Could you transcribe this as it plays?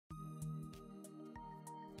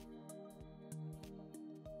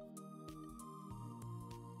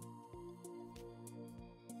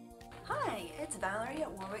Hi, it's Valerie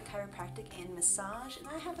at Warwick Chiropractic and Massage, and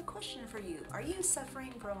I have a question for you. Are you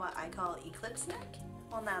suffering from what I call Eclipse neck?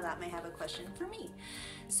 Well, now that may have a question for me.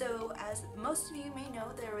 So, as most of you may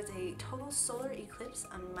know, there was a total solar eclipse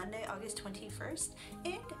on Monday, August 21st,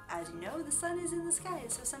 and as you know, the sun is in the sky,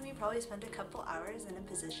 so some of you probably spent a couple hours in a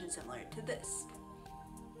position similar to this.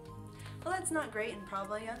 Well, that's not great and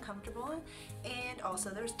probably uncomfortable, and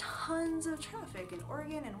also there's tons of traffic in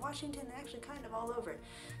Oregon and Washington and actually kind of all over.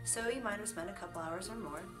 So you might have spent a couple hours or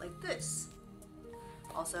more like this.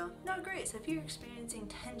 Also, not great. So if you're experiencing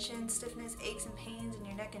tension, stiffness, aches and pains in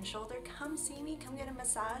your neck and shoulder, come see me, come get a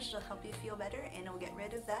massage. It'll help you feel better and it'll get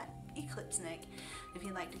rid of that eclipse neck. If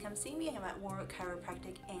you'd like to come see me, I'm at Warwick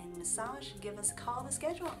Chiropractic and Massage. Give us a call to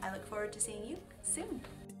schedule. I look forward to seeing you soon.